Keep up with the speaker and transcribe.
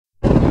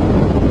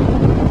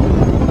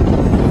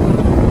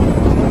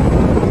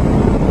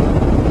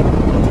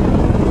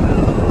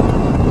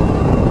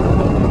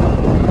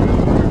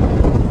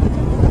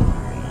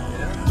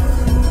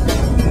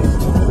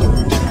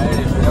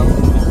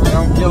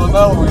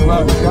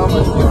Y'all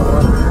must be all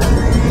right.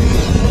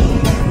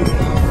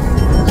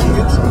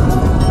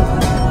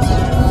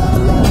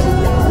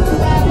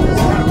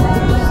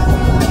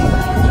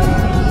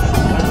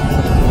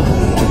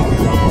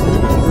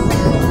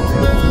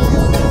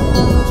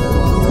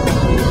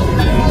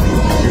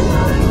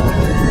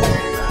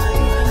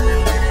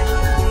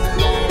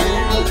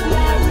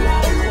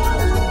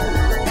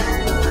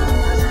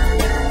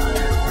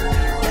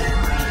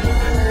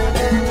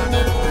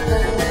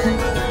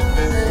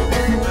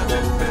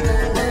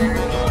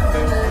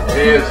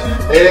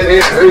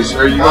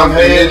 Are you gonna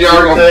then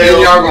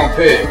y'all gonna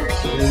pick.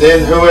 And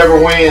then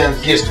whoever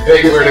wins gets to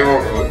pick where they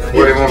want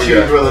to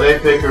choose whether they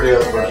pick or the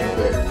other person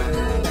pick.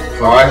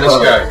 Alright, let's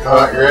go.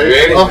 Alright, you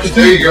ready? I'm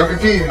confused.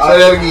 Say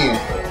that again.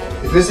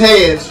 If it's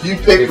heads, you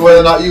pick whether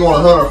or not you want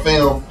to hunt or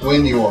film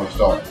when you want to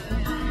start.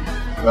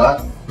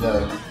 Right?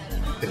 No.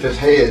 If it's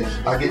heads,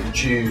 I get to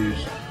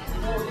choose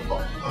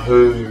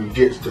who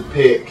gets to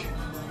pick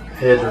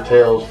heads or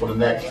tails for the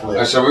next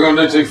flip. So we're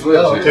gonna do 2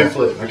 flips. Oh, 2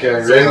 flips. Okay,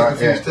 ready?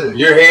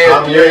 Your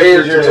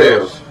heads, your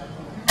tails.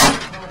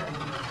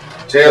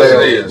 Tails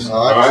it is.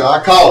 Alright, so I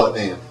call it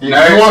then. You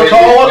want to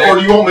call it or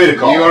do you want me to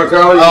call it? You want to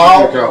call it or you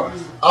want me to call it?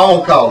 I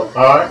won't call it.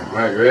 Alright.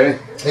 Alright, ready?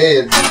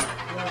 Heads.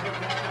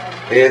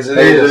 Heads it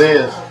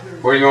is.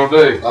 What are you gonna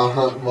do? I'll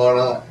hunt tomorrow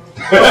night.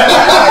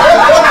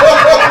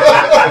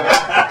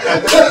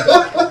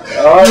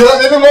 Alright. You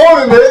hunt in the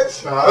morning, bitch.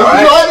 Alright.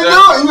 You like to do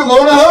it. You the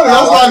morning hunter.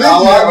 That's why I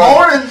like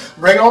morning.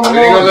 Bring on the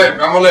morning.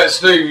 I'm gonna let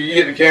Stu, you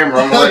get the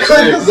camera. How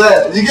quick is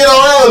that? You get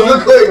all out real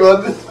quick,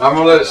 wasn't it? I'm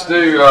gonna let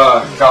Stu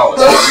call it.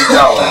 You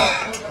call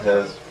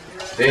it.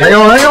 Hang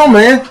on,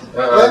 man.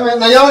 Wait a minute.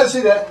 Now y'all didn't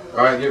see that.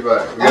 Alright, get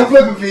back. I'm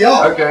flipping for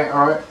y'all. Okay,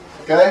 alright.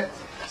 Okay?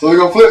 So we're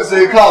going to flip and see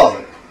who calls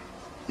it.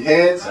 Your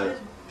heads,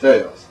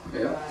 tails.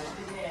 Yeah.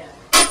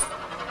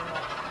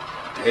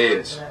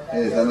 Heads.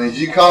 Heads. That means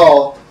you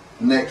call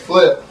the next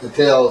flip to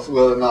tell us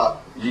whether or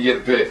not. You get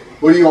a pick.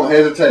 What do you want,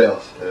 heads or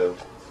tails? Tails.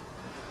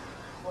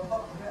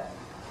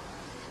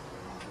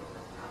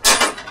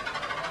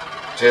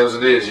 Tails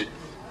it is.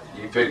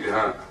 You pick the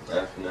hunt.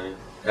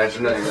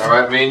 Afternoon.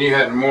 Alright, me and you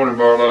had the morning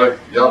bar.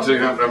 Y'all two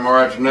hunt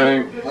tomorrow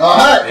afternoon.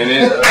 Alright. And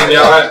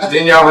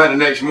then y'all hunt the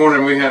next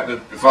morning, we hunt the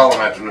following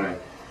afternoon.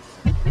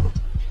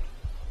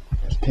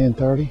 It's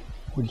 10:30.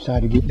 We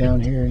decided to get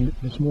down here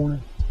this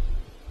morning.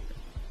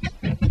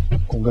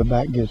 We'll go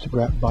back, get us a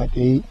bite to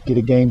eat, get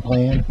a game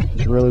plan.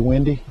 It's really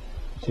windy.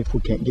 See if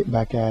we can't get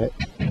back at it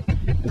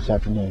this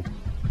afternoon.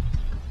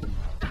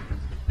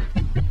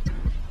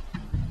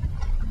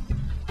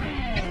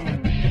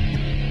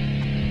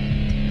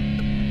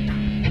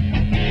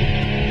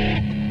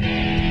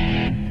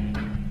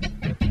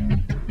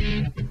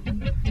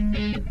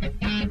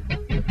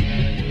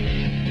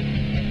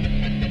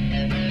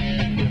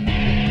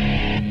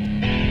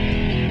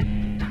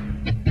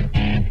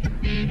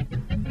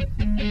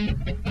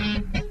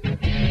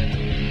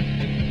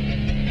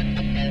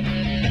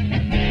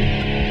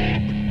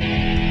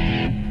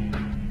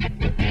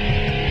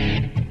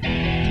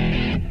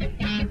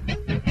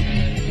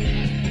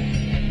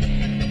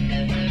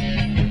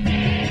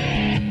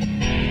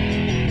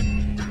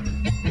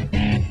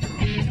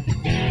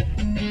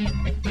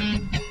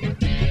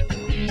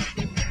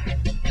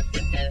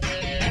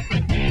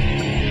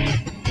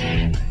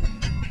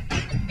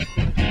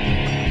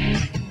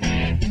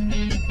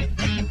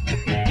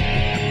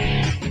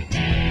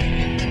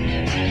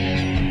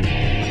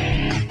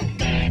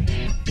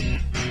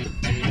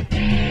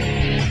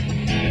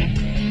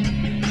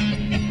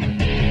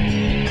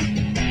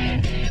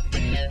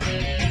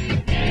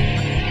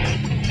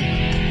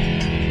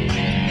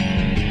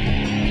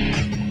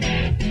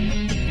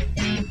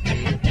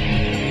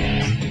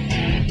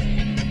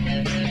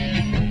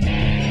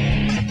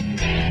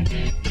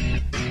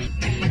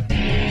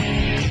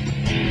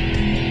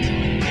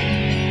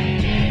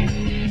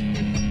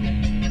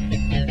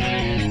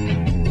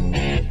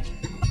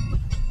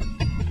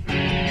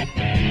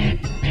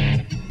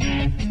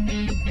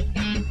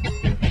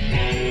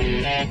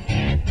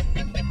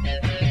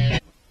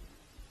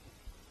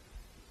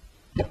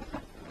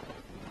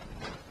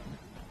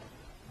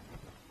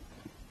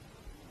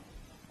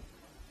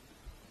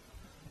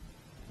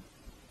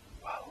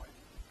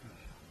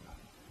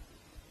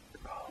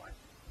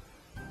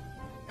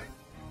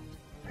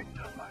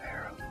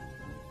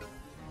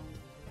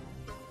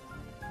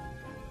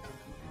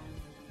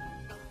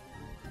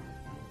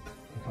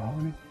 Follow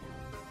me?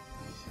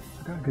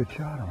 I got a good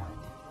shot on him.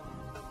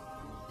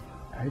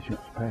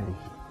 Patience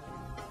pays.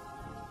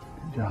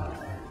 Good job,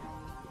 man.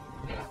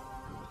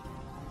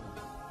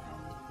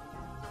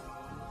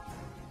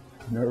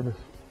 Nervous.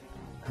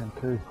 Him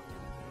too.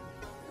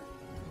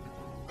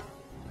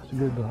 That's a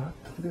good block.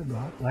 That's a good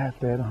block. Last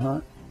day of the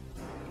hunt.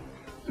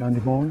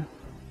 Sunday morning.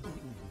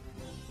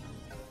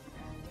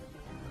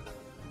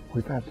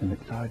 We've had some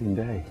exciting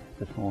day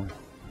this morning.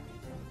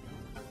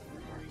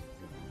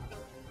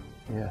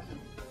 Yes.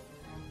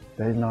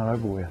 Day's not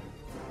over with.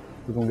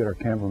 We're gonna get our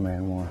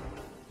cameraman one.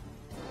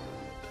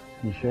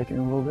 You shaking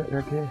a little bit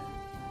there, kid?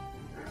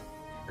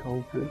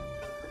 Cold too?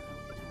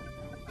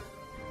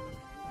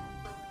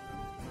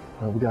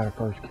 Well, we got our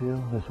first kill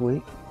this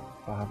week,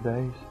 5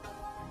 days.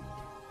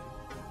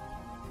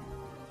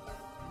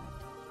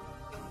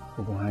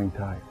 We're gonna hang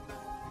tight.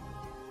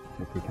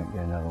 See if we can't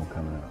get another one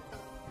coming up.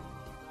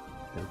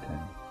 Stay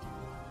tuned.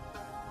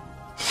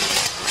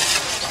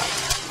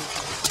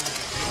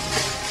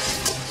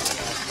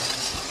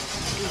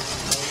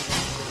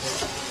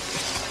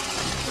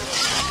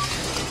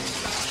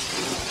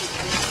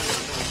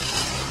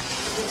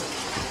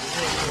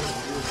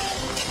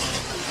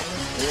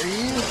 There he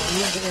is.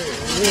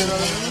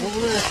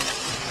 Over there.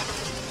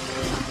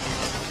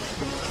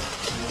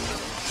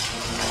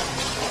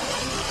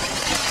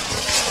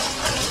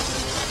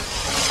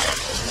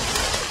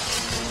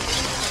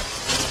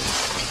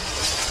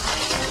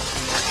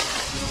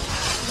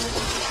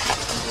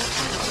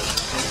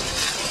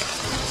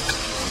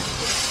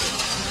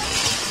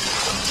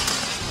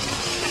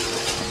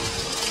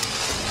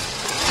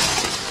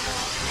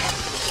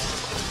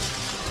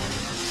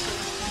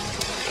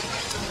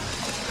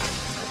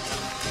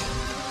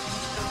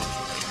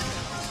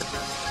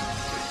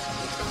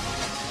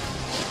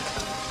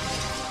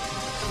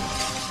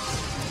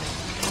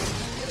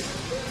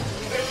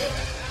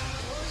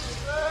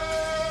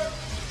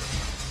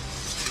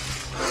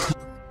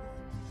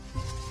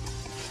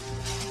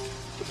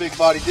 Big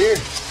body deer.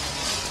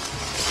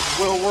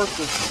 Well worth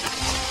the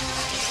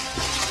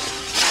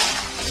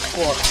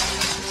what?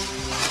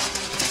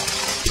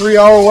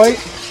 3-hour wait.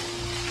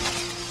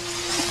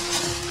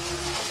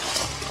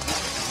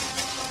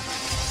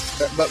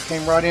 That buck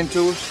came right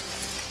into us.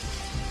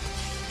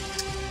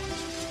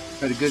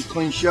 Had a good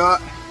clean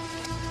shot.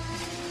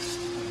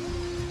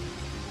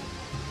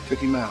 Took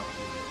him out.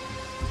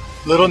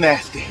 Little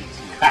nasty.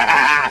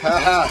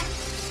 I'd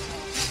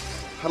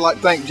like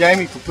to thank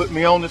Jamie for putting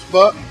me on this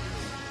buck.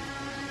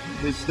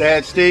 His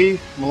dad, Steve,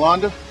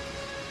 Melanda,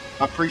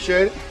 I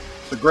appreciate it.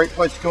 It's a great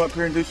place to come up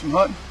here and do some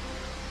hunting.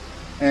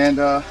 And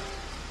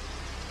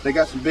they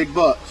got some big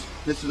bucks.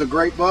 This is a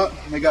great buck,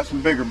 and they got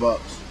some bigger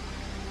bucks.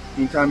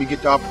 Anytime you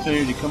get the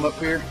opportunity to come up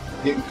here,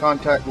 get in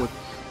contact with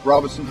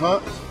Robinson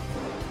Hunts,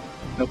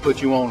 they'll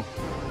put you on them.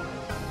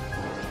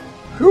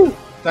 Whew.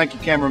 Thank you,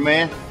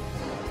 cameraman.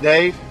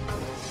 David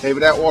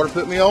Atwater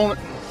put me on it.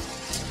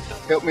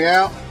 Helped me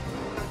out.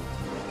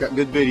 Got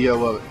good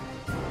video of it.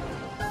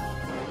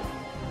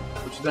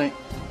 What you think?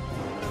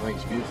 I think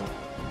it's beautiful.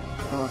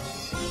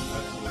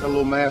 Got a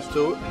little mass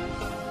to it.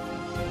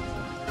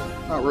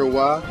 Not real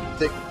wide.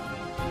 Thick.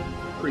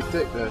 Pretty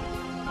thick though.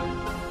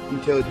 You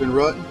can tell it's been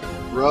rubbing.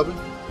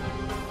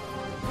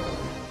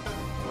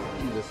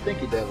 He's a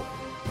stinky devil.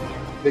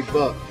 Big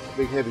buck.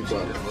 Big heavy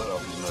buck.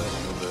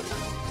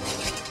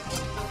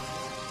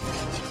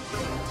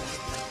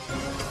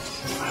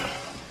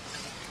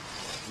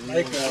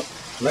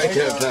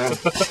 Makeup time.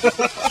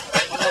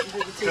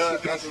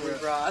 Cut. That's a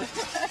rod.